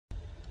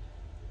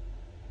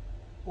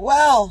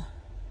Well,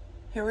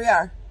 here we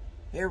are.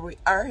 Here we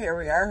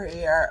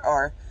are.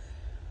 Or,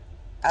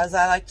 as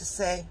I like to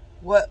say,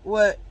 what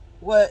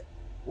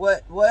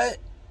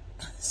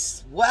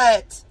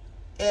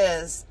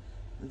is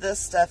this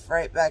stuff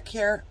right back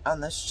here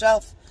on the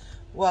shelf?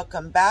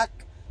 Welcome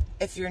back.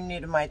 If you're new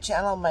to my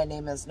channel, my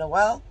name is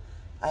Noelle.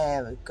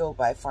 I go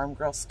by Farm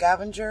Girl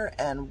Scavenger,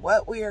 and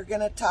what we are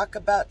going to talk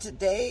about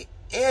today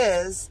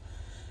is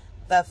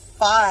the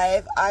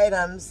 5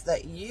 items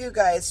that you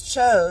guys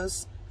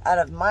chose out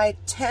of my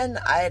 10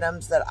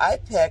 items that I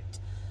picked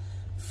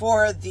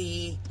for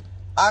the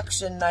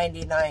Auction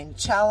 99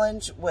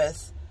 challenge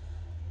with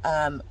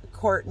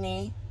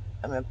Courtney.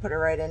 I'm going to put her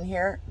right in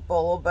here.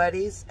 Bolo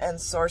Buddies and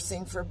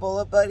Sourcing for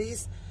Bolo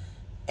Buddies.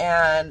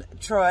 And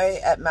Troy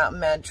at Mountain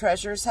Man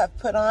Treasures have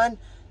put on.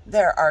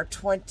 There are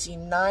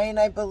 29,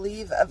 I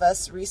believe, of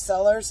us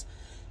resellers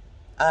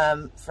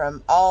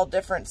from all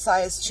different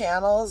size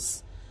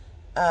channels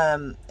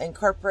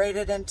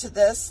incorporated into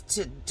this.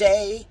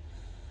 Today,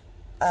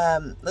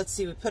 let's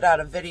see, we put out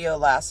a video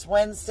last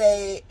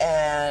Wednesday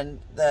and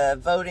the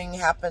voting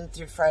happened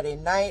through Friday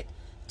night.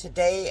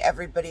 Today,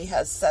 everybody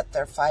has set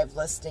their 5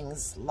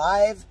 listings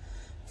live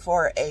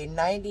for a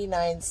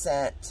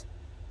 99-cent.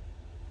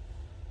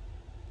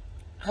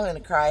 I'm going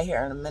to cry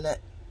here in a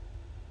minute.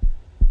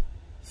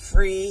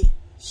 Free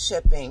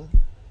shipping.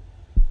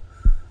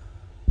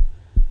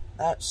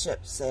 That ship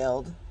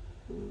sailed.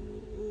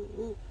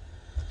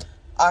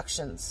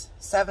 Auctions,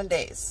 7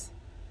 days.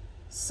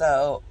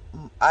 So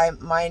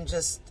mine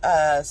just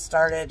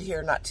started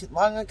here not too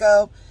long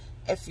ago.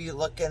 If you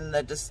look in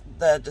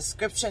the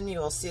description, you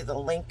will see the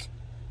link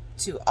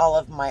to all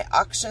of my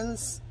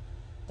auctions.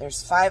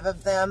 There's 5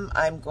 of them.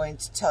 I'm going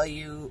to tell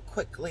you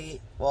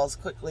quickly, well, as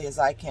quickly as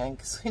I can,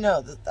 because we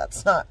know that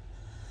that's not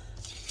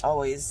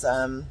always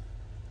the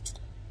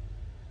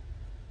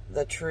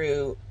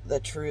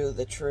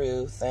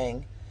true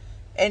thing.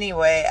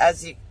 Anyway,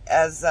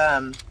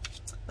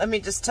 let me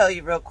just tell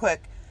you real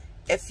quick.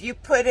 If you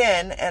put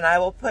in, and I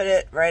will put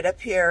it right up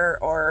here,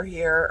 or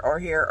here, or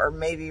here, or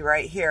maybe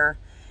right here,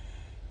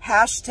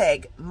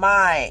 hashtag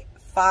my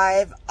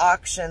 5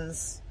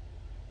 auctions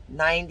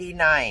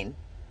 99.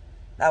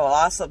 That will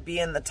also be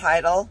in the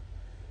title,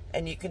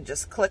 and you can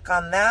just click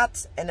on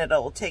that, and it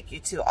will take you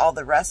to all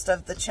the rest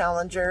of the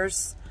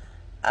challengers,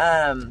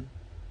 or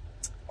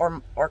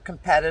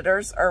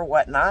competitors or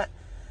whatnot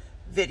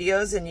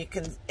videos, and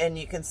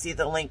you can see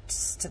the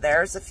links to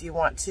theirs if you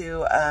want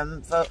to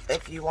vote,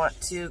 if you want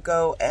to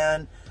go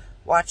and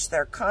watch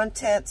their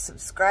content,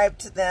 subscribe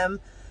to them.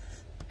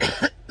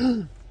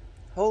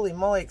 Holy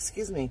moly,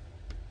 excuse me.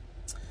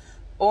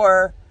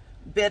 Or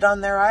bid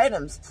on their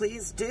items,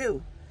 please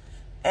do.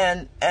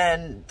 And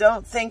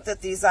don't think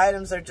that these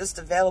items are just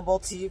available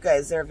to you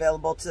guys. They're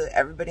available to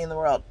everybody in the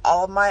world.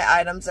 All of my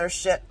items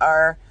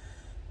are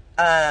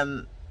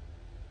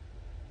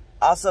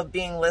also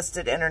being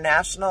listed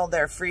international.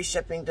 They're free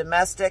shipping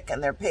domestic,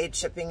 and they're paid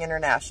shipping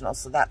international.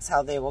 So that's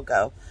how they will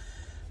go.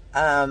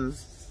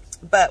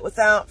 But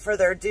without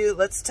further ado,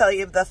 let's tell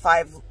you the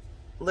 5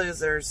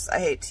 losers. I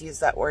hate to use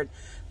that word.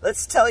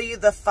 Let's tell you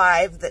the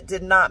 5 that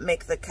did not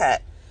make the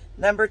cut.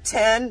 Number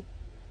 10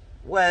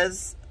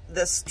 was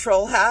this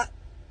troll hat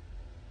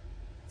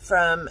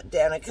from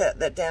Danica,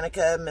 that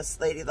Danica,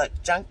 Miss Lady Luck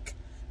Junk,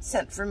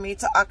 sent for me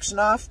to auction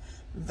off.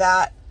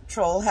 That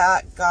troll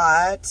hat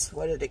got,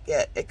 what did it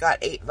get? It got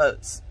 8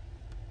 votes.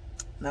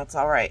 That's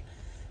all right.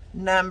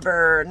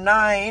 Number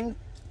 9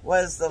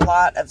 was the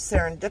lot of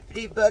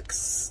Serendipity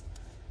books,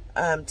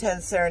 10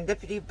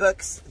 Serendipity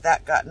books.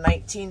 That got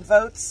 19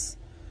 votes.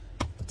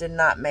 Did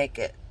not make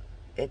it.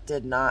 It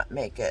did not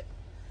make it.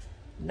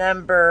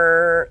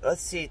 Number,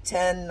 let's see,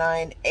 10,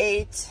 9,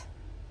 8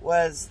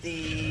 was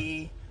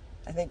the,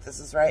 I think this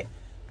is right,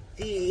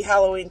 the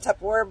Halloween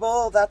Tupperware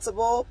bowl. That's a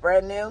bowl,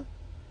 brand new.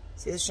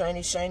 See the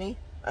shiny?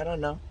 I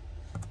don't know.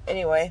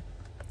 Anyway,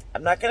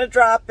 I'm not going to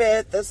drop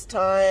it this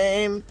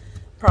time.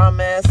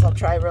 Promise. I'll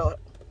try real.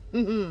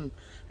 I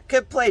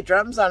could play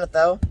drums on it,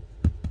 though.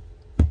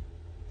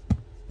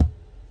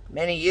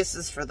 Many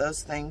uses for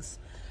those things.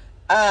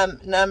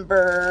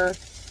 Number,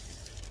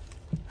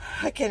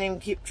 I can't even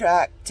keep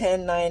track.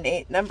 10, 9,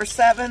 8. Number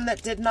 7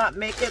 that did not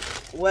make it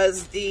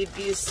was the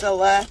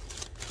Bucilla,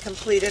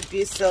 completed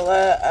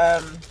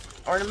Bucilla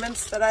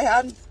ornaments that I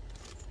had.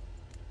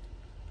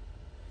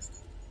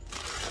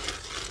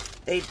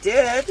 They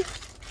did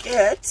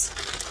get,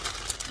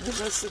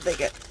 what did they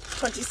get?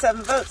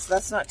 27 votes.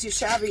 That's not too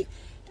shabby.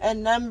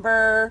 And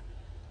number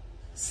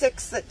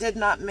 6 that did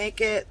not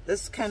make it,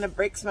 this kind of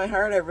breaks my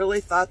heart. I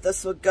really thought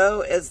this would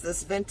go, is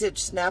this vintage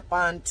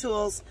Snap-on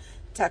Tools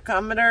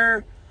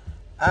tachometer.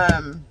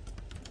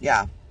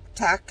 Yeah,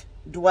 tack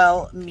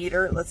dwell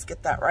meter. Let's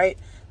get that right.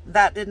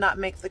 That did not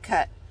make the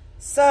cut.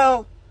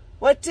 So,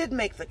 what did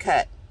make the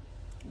cut?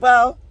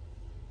 Well,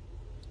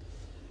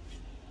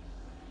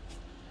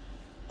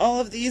 all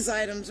of these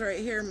items right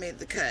here made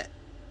the cut.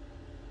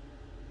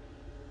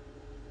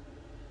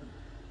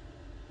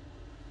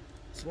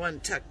 There's one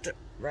tucked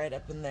right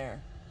up in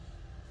there.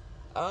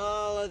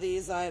 All of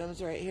these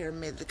items right here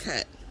made the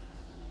cut.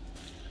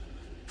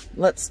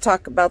 let's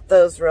talk about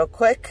those real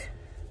quick.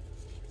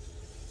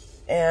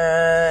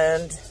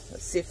 And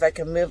let's see if I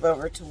can move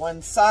over to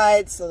one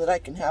side so that I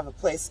can have a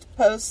place to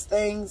post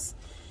things.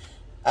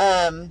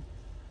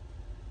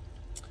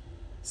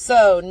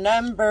 So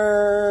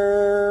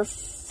number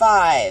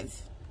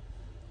 5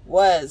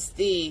 was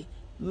the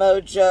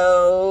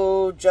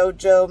Mojo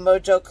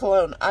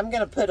Cologne. I'm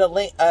going to put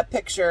a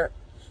picture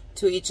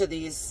to each of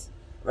these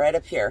right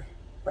up here.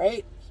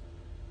 Right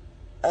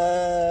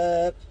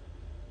up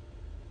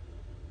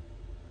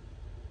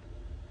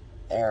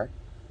there.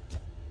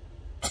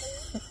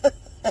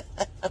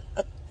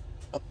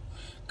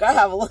 Gotta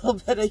have a little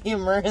bit of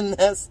humor in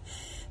this.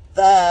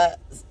 The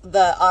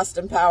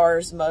Austin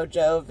Powers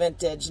Mojo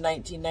Vintage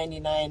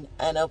 1999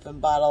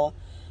 unopened bottle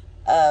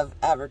of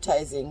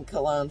advertising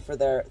cologne for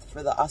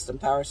the Austin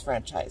Powers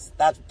franchise.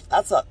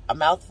 That's a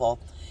mouthful.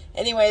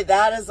 Anyway,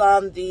 that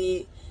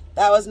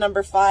was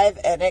number 5,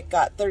 and it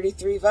got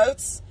 33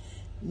 votes.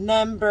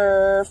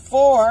 Number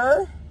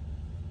 4,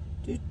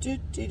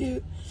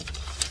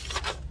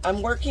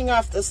 I'm working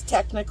off this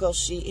technical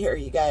sheet here,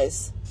 you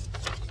guys.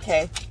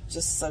 Okay,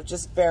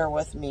 just bear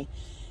with me.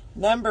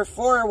 Number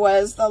 4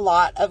 was the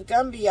lot of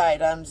Gumby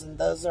items, and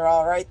those are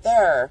all right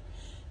there.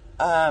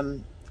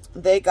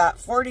 They got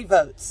 40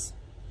 votes.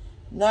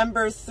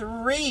 Number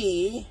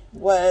 3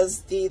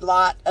 was the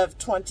lot of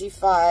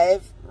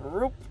 25,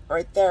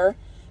 right there,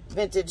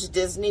 vintage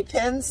Disney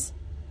pins.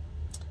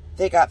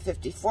 They got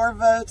 54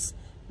 votes.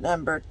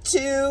 Number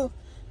 2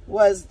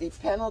 was the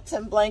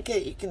Pendleton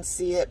blanket. You can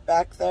see it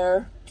back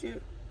there,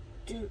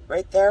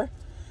 right there.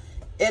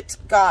 It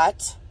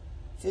got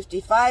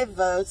 55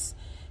 votes.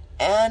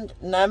 And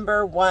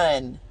number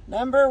 1 was the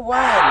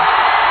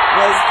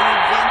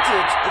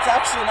vintage. It's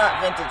actually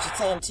not vintage,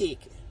 it's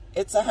antique.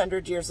 It's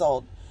 100 years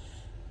old.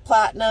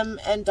 Platinum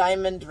and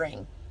diamond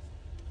ring.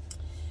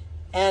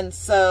 And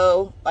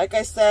so, like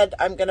I said,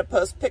 I'm going to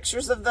post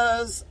pictures of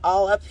those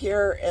all up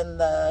here in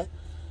the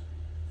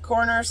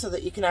corner so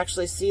that you can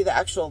actually see the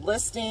actual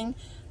listing.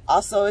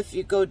 Also, if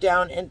you go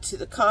down into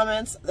the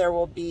comments, there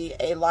will be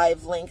a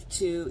live link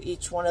to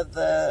each one of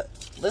the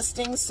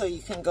listings so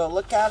you can go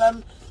look at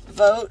them,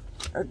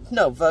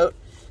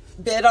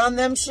 bid on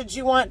them should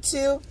you want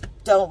to.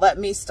 Don't let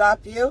me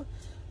stop you.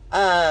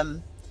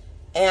 And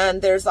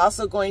there's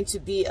also going to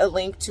be a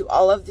link to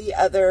all of the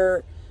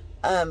other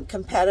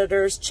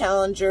competitors,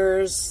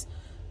 challengers,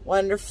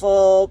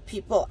 wonderful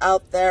people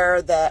out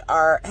there that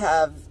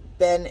have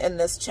been in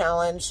this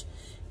challenge.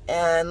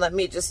 And let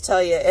me just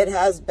tell you, it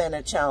has been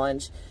a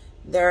challenge.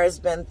 There has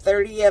been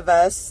 30 of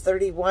us,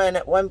 31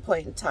 at one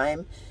point in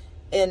time,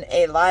 in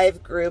a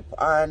live group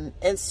on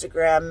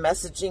Instagram,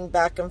 messaging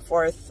back and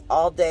forth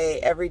all day,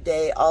 every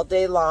day, all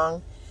day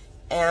long.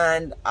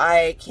 And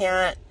I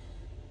can't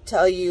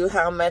tell you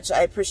how much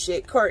I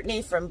appreciate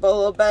Courtney from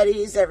Bolo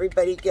Buddies.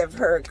 Everybody give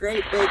her a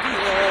great big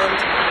hand.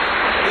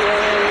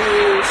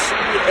 Yay!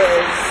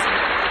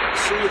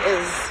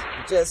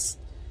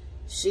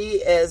 She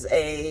is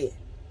a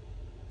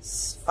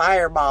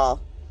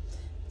fireball.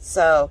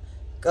 So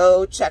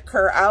go check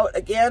her out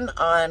again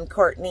on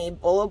Courtney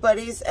Bolo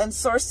Buddies and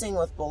Sourcing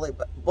with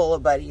Bolo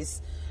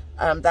Buddies.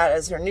 That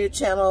is her new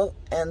channel.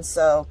 And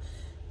so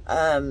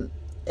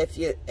if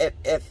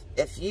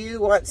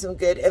you want some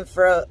good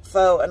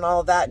info and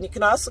all that, and you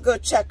can also go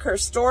check her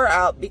store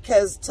out,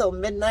 because till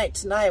midnight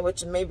tonight,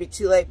 which may be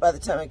too late by the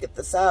time I get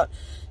this out,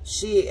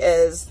 she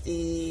is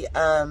the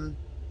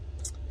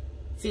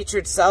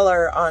featured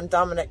seller on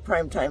Dominic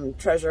Primetime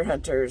Treasure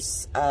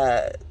Hunters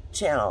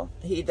channel.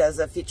 He does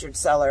a featured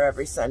seller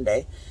every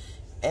Sunday,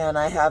 and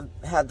I have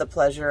had the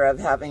pleasure of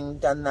having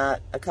done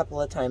that a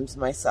couple of times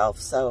myself.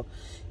 So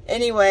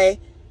anyway,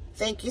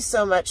 thank you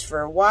so much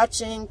for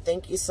watching.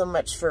 Thank you so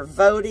much for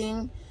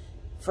voting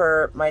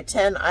for my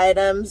 10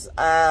 items.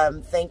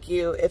 Thank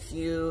you if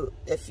you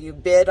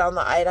bid on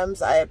the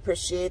items. I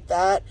appreciate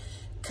that.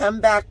 Come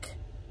back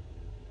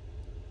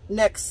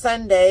next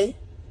Sunday.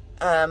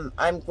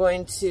 I'm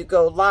going to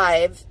go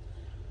live,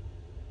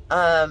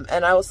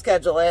 and I will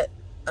schedule it.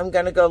 I'm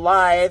going to go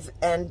live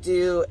and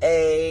do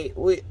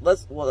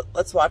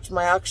let's watch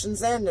my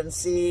auctions end and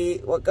see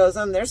what goes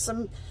on. There's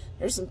some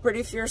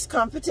pretty fierce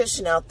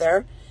competition out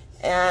there,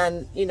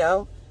 and you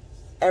know,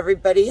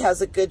 everybody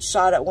has a good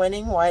shot at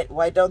winning.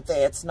 Why don't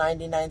they? It's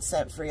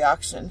 99-cent free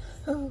auction.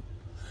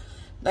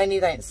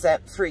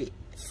 99-cent free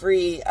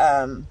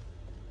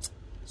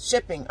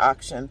shipping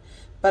auction.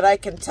 But I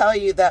can tell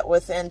you that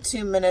within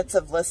 2 minutes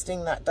of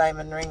listing that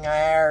diamond ring,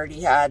 I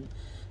already had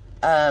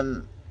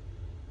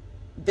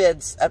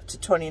bids up to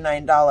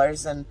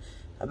 $29, and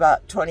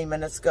about 20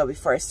 minutes ago,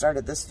 before I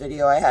started this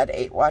video, I had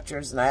 8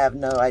 watchers, and I have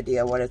no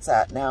idea what it's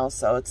at now.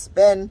 So it's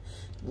been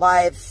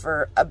live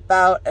for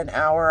about an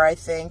hour, I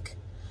think.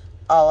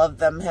 All of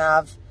them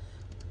have.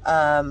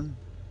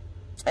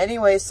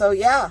 Anyway, so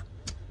yeah,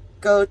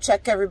 go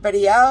check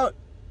everybody out.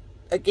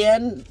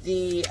 Again,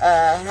 the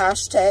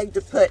hashtag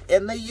to put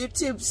in the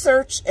YouTube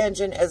search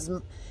engine is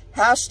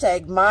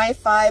hashtag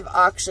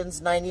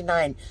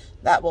My5Auctions99.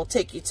 That will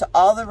take you to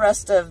all the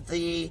rest of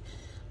the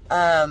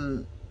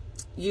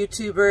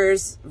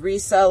YouTubers,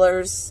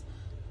 resellers,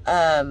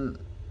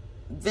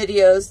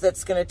 videos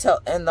that's going to tell,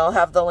 and they'll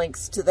have the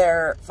links to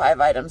their 5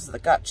 items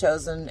that got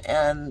chosen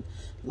and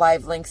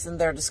live links in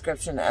their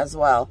description as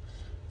well.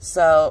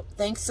 So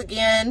thanks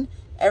again.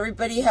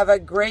 Everybody have a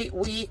great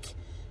week.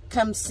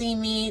 Come see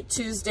me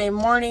Tuesday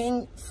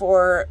morning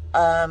for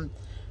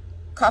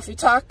coffee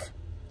talk,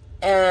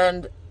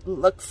 and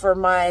look for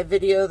my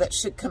video that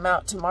should come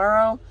out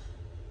tomorrow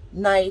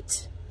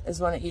night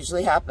is when it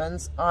usually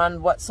happens,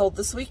 on what sold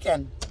this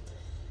weekend.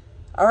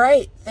 All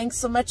right. Thanks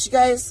so much, you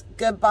guys.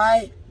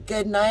 Goodbye.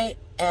 Good night.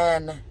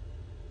 And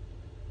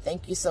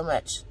thank you so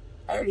much.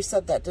 I already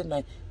said that, didn't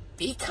I?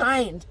 Be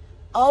kind.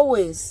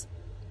 Always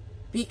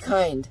be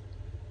kind.